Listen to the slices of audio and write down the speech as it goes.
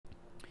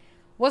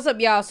What's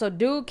up, y'all? So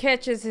dude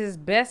catches his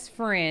best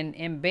friend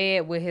in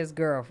bed with his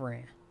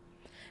girlfriend.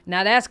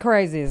 Now that's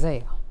crazy as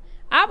hell.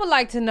 I would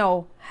like to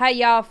know how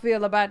y'all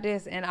feel about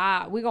this, and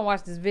we're gonna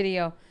watch this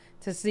video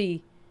to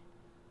see.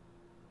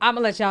 I'm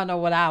gonna let y'all know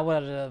what I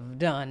would have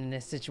done in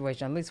this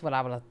situation, at least what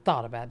I would have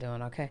thought about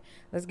doing. Okay,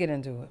 let's get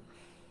into it.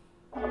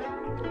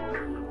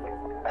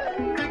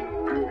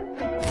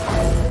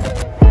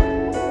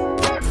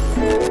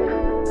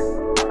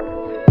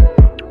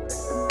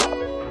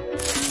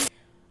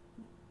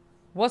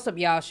 What's up,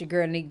 y'all? It's your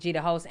girl Nick G,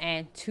 the host,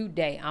 and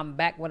today I'm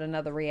back with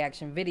another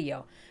reaction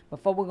video.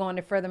 Before we go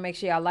any further, make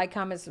sure y'all like,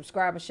 comment,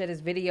 subscribe, and share this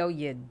video.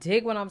 You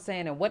dig what I'm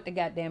saying, and what the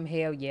goddamn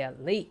hell yeah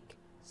leak.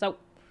 So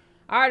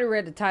I already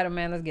read the title,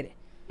 man. Let's get it.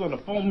 You on the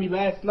phone with me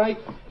last night,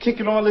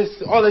 kicking all this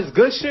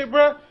good shit,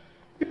 bruh.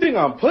 You think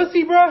I'm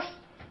pussy, bruh?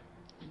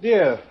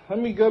 Yeah, let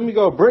me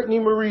go Brittany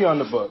Marie on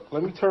the book.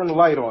 Let me turn the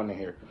light on in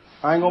here.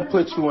 I ain't gonna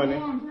put you in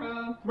it.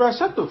 Bruh,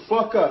 shut the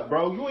fuck up,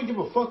 bro. You ain't give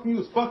a fuck when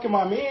you was fucking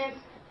my man.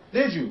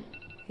 Did you?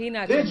 He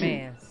not your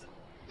mans.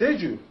 Did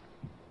you?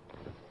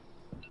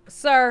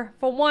 Sir,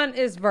 for one,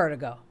 it's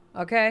vertigo,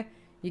 okay?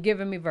 You're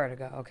giving me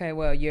vertigo, okay?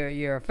 Well,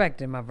 you're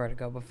affecting my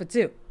vertigo. But for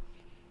two,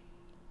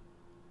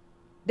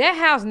 that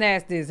house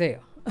nasty as hell.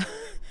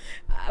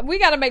 We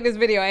got to make this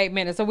video 8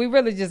 minutes, so we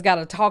really just got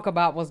to talk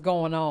about what's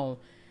going on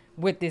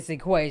with this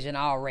equation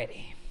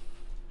already.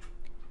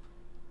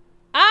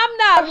 I'm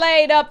not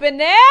laid up in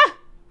there.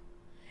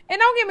 And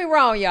don't get me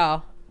wrong,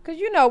 y'all, because,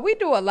 you know, we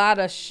do a lot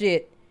of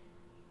shit.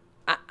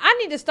 I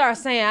need to start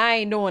saying I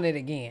ain't doing it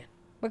again,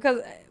 because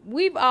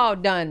we've all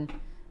done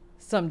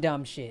some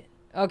dumb shit,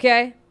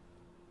 okay?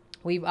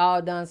 We've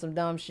all done some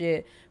dumb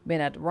shit,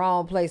 been at the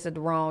wrong place at the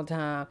wrong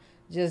time,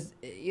 just,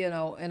 you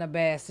know, in a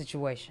bad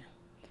situation.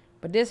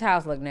 But this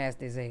house look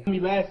nasty as hell.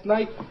 Me last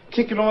night,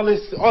 kicking all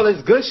this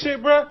good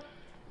shit, bruh.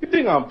 You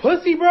think I'm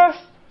pussy, bruh?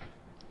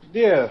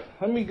 Yeah,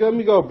 let me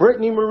go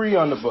Brittany Marie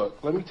on the book.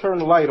 Let me turn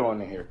the light on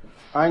in here.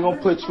 I ain't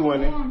gonna put you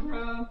in it.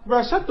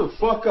 Bro, shut the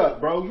fuck up,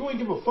 bro. You ain't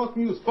give a fuck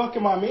when you was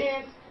fucking my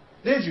man.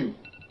 Did you?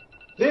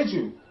 Did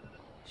you?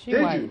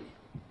 Did you?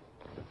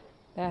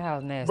 That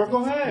house nasty. Bro,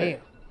 go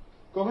ahead.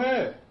 Go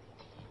ahead.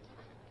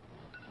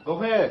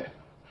 Go ahead.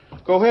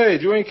 Go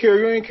ahead. You ain't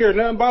care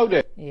nothing about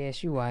that. Yeah,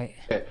 she white.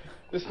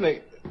 This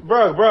nigga,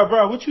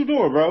 bro, what you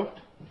doing, bro?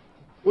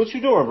 What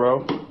you doing,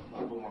 bro?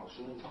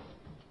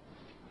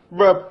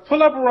 Bro,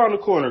 pull up around the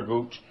corner,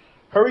 Gooch.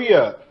 Hurry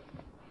up.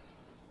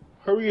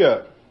 Hurry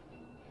up.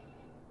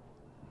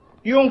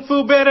 You don't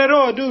feel bad at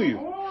all, do you?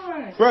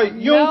 Right,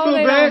 you don't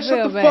feel bad?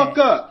 Shut the fuck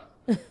up.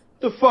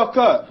 The fuck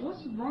up.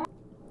 What's wrong?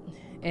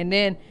 And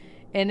then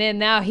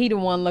now he the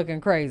one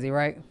looking crazy,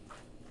 right?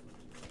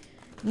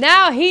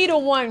 Now he the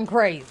one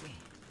crazy.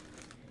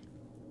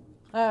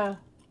 My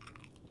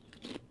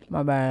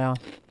bad,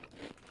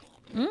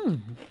 y'all.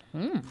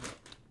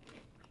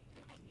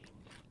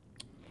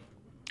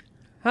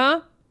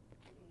 Huh?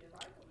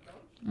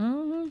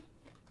 Them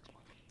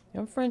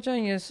French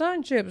onion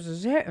sun chips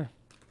is hitting.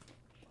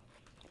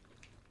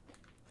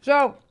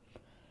 So,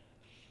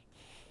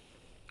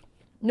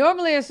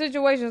 normally in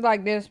situations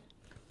like this,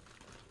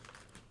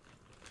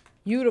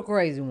 you the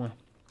crazy one.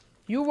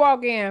 You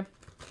walk in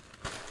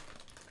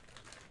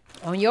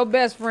on your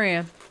best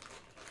friend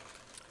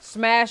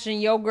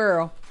smashing your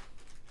girl,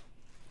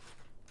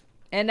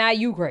 and now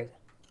you crazy.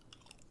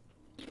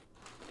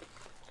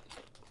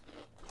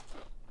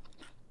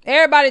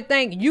 Everybody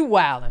think you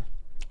wildin'.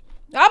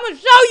 I'm gonna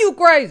show you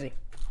crazy.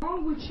 What's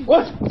wrong with you?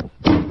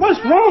 What's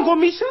wrong with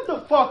me? Shut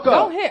the fuck up.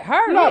 Don't hit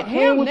her. I'm not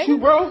playing with you,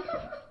 bro.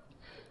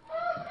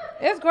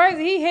 It's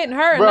crazy. He hitting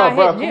her and bro, not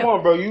hitting him. Come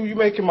on, bro. You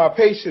making my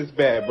patience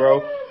bad,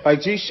 bro. Like,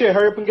 G shit,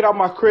 hurry up and get out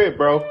my crib,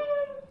 bro.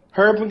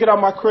 Hurry up and get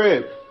out my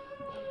crib.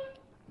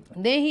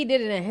 Then he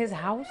did it in his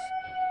house.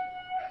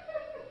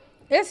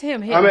 It's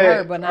him hitting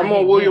her, but not I'm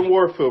on William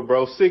Warfield,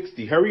 bro.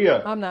 60. Hurry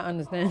up. I'm not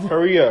understanding.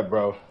 Hurry up,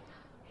 bro.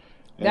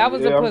 That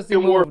was a pussy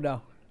move,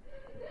 though.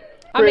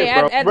 I mean,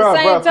 at the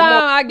same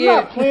time, I get it.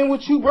 I'm not playing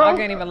with you, bro. I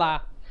can't even lie.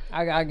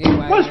 I get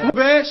why. What's wrong,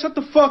 man? Shut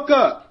the fuck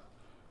up.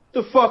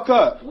 The fuck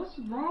up. What's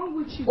wrong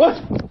with you?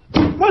 What's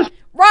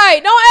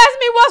right? Don't ask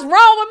me what's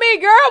wrong with me,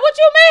 girl. What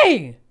you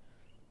mean?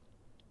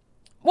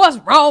 What's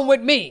wrong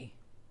with me?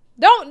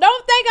 Don't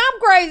think I'm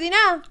crazy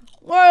now.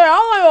 Well,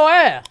 I'm on your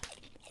ass.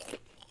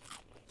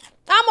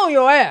 I'm on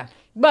your ass.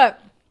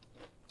 But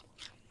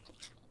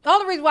the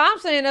only reason why I'm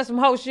saying that's some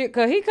whole shit,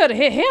 because he could have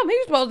hit him. He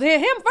was supposed to hit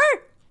him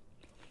first.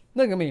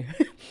 Look at me.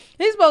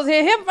 He's supposed to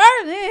hit him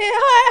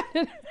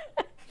first.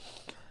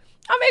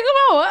 I mean,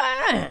 come on.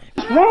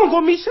 What's wrong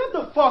with me? Shut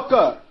the fuck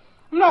up.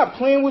 I'm not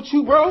playing with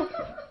you, bro.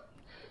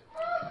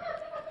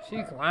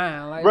 She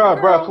crying like,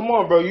 bro, come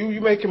on, bro. You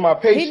making my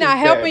patience. He not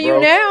helping you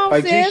now,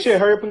 like, sis. G shit,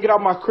 hurry up and get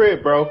out my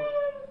crib, bro.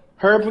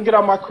 Hurry up and get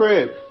out my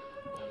crib.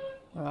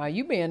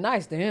 You being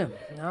nice to him.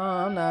 No,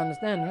 I'm not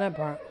understanding that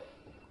part.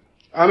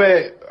 I'm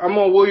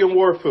on William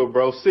Warfield,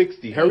 bro.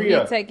 60. Hurry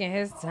up. He taking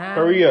his time.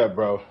 Hurry up,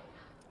 bro.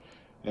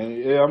 And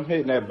yeah, I'm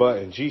hitting that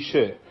button. G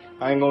shit.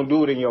 I ain't gonna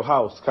do it in your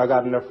house, 'cause I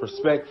got enough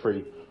respect for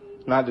you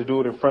not to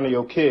do it in front of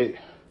your kid.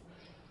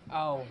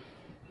 Oh.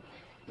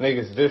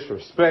 Niggas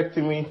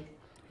disrespecting me.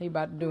 He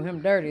about to do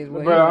him dirty.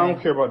 Bro, I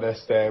don't care about that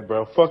stab,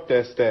 bro. Fuck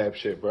that stab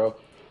shit, bro.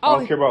 I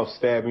don't care about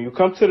stabbing you.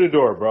 Come to the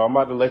door, bro. I'm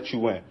about to let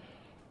you in.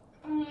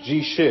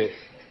 G shit.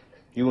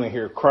 You in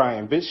here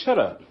crying. Bitch, shut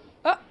up.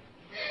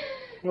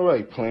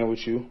 Nobody playing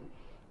with you.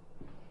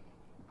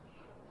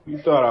 You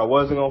thought I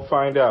wasn't gonna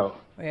find out.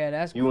 Yeah,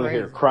 that's you crazy. In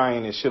here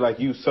crying and shit like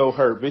you so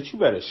hurt. Bitch, you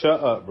better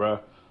shut up, bro.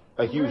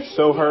 Like you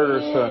so hurt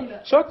or something.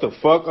 Shut the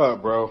fuck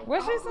up, bro.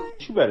 What'd she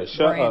say? You better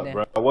shut up,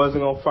 bro. I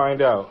wasn't gonna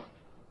find out.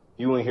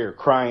 You in here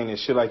crying and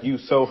shit like you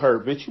so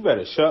hurt. Bitch, you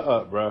better shut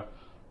up, bro.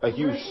 Like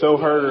you so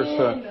hurt or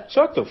something.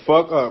 Shut the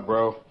fuck up,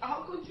 bro.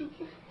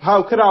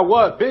 How could I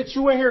what? Bitch,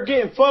 you in here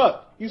getting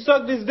fucked. You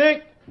suck this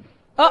dick?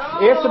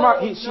 Answer my...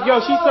 she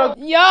sucked...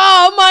 Yo,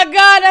 oh my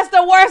God, that's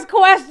the worst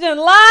question.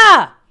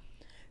 Lie.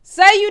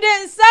 Say you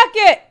didn't suck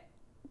it.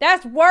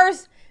 That's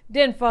worse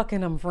than fucking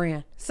them,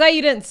 friend. Say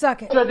you didn't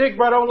suck it. Your dick,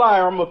 bro, don't lie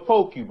or I'm gonna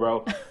poke you,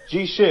 bro.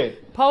 G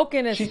shit.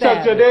 Poking and she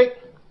stabbing. Sucked your dick?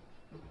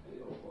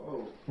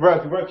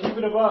 Bro, keep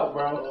it up,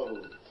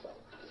 bro.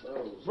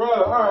 Bro,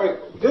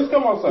 alright. Just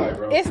come outside,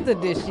 bro. It's the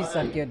dish she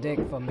sucked your dick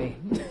for me.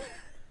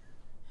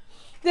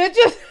 Did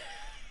you...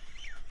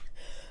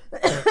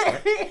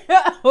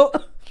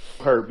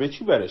 Hurt, bitch,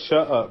 you better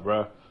shut up,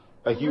 bro.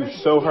 Like you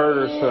so hurt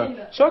or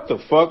something. Shut the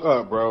fuck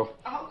up, bro.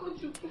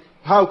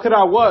 How could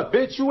I what?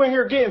 Bitch, you in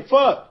here getting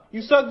fucked.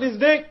 You suck this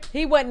dick?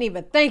 He wasn't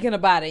even thinking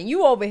about it.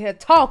 You over here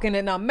talking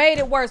and done made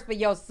it worse for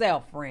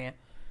yourself, friend.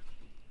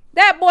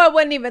 That boy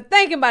wasn't even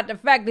thinking about the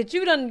fact that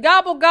you done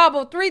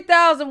gobble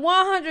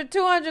 3,100,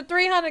 200,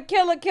 300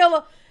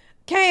 killer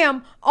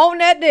cam on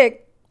that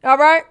dick. All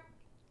right?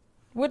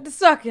 With the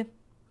sucking.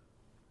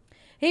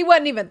 He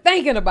wasn't even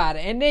thinking about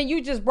it. And then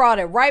you just brought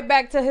it right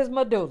back to his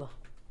medulla.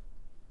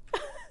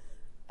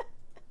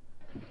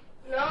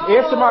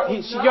 Answer my...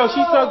 she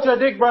sucked your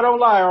dick, bro. Don't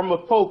lie or I'm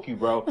gonna poke you,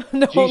 bro.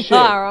 Don't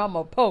lie or I'm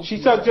gonna poke you.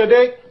 She sucked your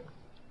dick?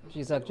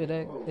 She sucked your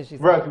dick? Did she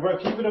bro,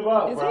 keep it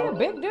up, Is bro. he a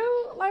big dude?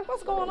 Like,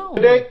 what's going on?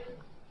 Dick?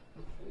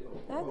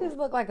 That just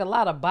look like a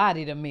lot of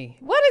body to me.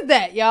 What is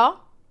that, y'all?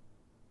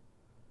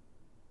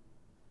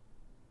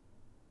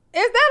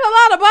 Is that a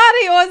lot of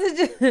body or is it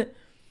just...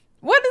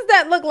 What does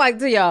that look like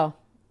to y'all?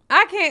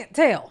 I can't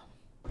tell.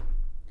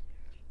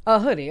 A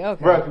hoodie,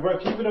 okay. Bro,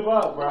 keep it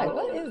up, bro. Like,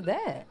 what is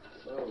that?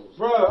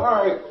 Bro,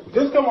 alright.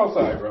 Just come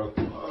outside, bro.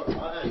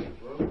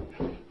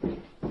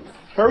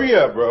 Hurry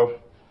up, bro.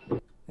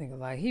 Nigga,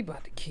 like, he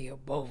about to kill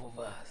both of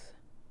us.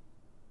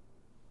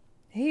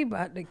 He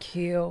about to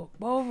kill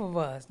both of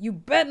us. You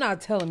better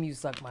not tell him you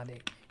suck my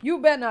dick. You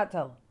better not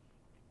tell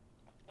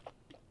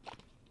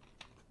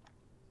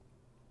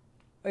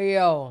him.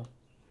 Yo.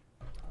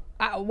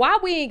 Why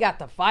we ain't got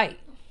to fight?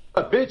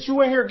 Bitch,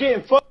 you in here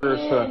getting fucked or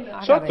something.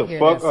 Shut the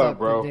fuck up,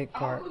 bro.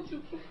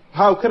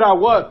 How could I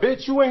what?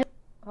 Bitch, you in here...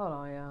 Hold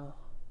on, y'all.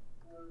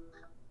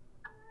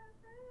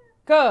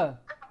 Cuz,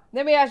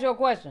 let me ask you a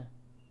question.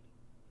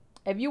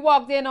 If you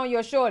walked in on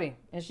your shorty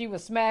and she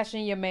was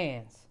smashing your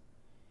mans,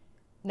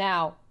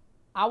 now,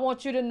 I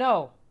want you to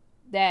know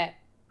that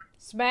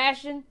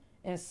smashing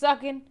and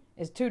sucking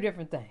is two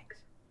different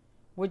things.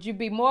 Would you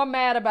be more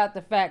mad about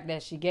the fact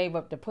that she gave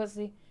up the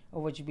pussy,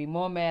 or would you be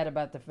more mad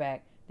about the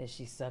fact that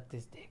she sucked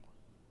his dick?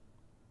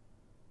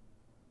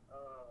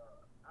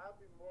 I'd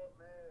be more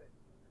mad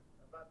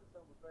about the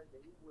simple fact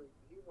that he went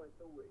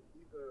through with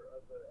either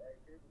of the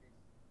activities,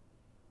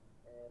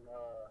 and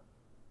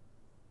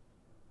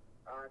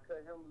I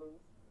cut him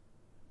loose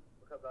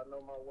because I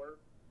know my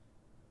worth,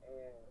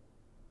 and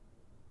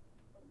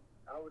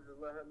I would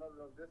just let her know that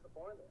I'm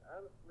disappointed.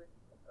 Honestly,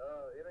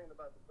 it ain't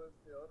about the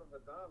pussy or the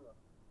vagina.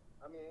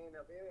 I mean, it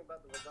ain't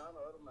about the vagina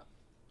or the mouth.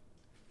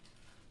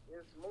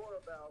 It's more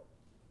about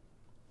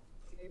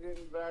she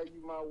didn't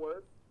value my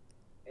worth,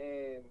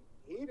 and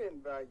he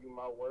didn't value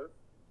my worth.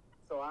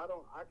 So I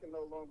can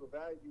no longer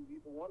value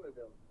either one of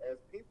them as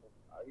people.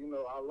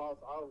 I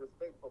lost all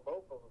respect for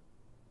both of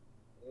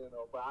them.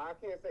 But I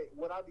can't say,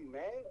 would I be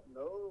mad?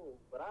 No,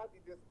 but I'd be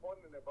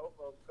disappointed in both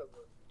of them because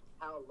of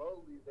how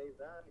lowly they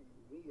value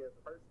me as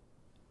a person.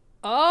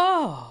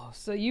 Oh,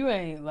 so you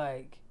ain't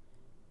like...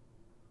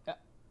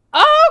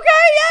 Oh,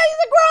 okay, yeah,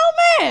 he's a grown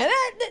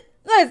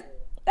man.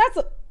 That's a...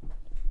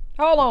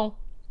 Hold on.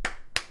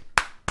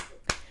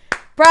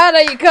 Proud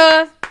of you,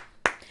 cuz.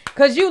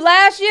 Cause you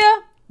last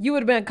year, you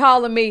would have been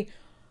calling me,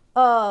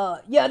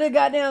 yeah, they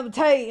goddamn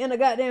Tay in the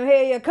goddamn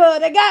head, yeah, cuz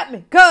they got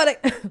me.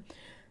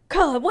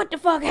 Cuz, what the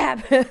fuck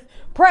happened?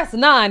 Press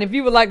 9 if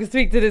you would like to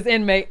speak to this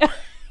inmate. But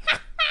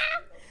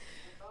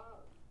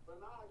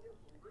nah, get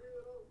for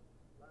real,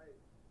 like,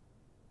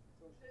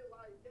 some shit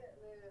like that,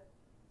 man,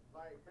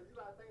 like, cause you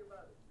gotta think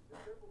about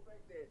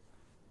it.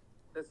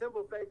 The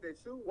simple fact that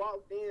you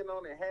walked in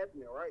on it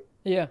happening, right?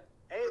 Yeah.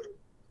 And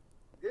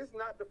this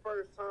not the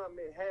first time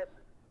it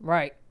happened.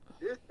 Right.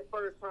 This is the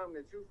first time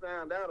that you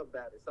found out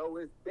about it. So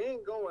it's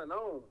been going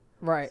on.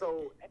 Right.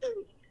 So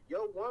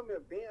your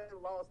woman been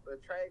lost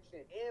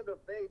attraction and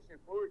affection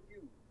for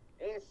you.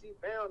 And she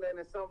found that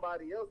in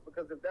somebody else,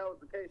 because if that was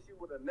the case, she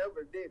would have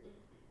never did it.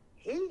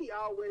 He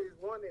always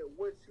wanted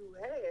what you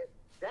had.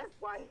 That's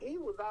why he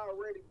was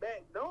already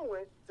back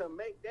knowing to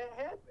make make that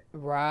happen.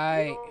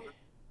 Right. You know?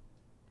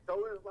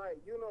 So it's like,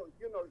 you know,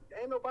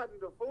 ain't nobody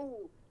the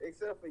fool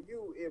except for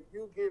you if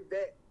you give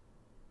that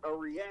a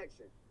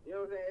reaction. You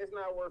know what I'm saying? It's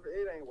not worth it.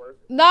 It ain't worth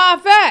it. Nah,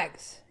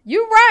 facts.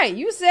 You right.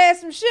 You said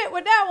some shit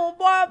with that one,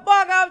 boy.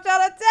 Buck, I'm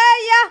trying to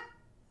tell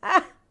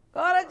ya.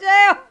 Go to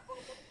jail.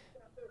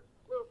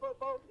 Look, for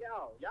both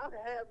y'all can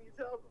have each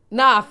other.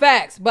 Nah,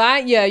 facts.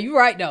 But yeah, you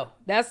right though.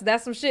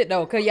 That's some shit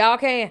though. Cause y'all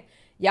can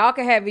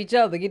have each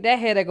other. Get that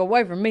headache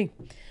away from me.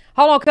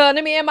 Hold on, cuz.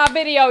 Let me end my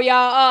video, y'all.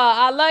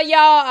 I love y'all.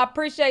 I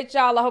appreciate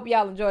y'all. I hope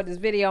y'all enjoyed this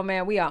video,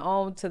 man. We are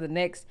on to the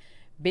next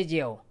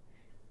video.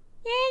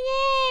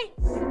 Yeah.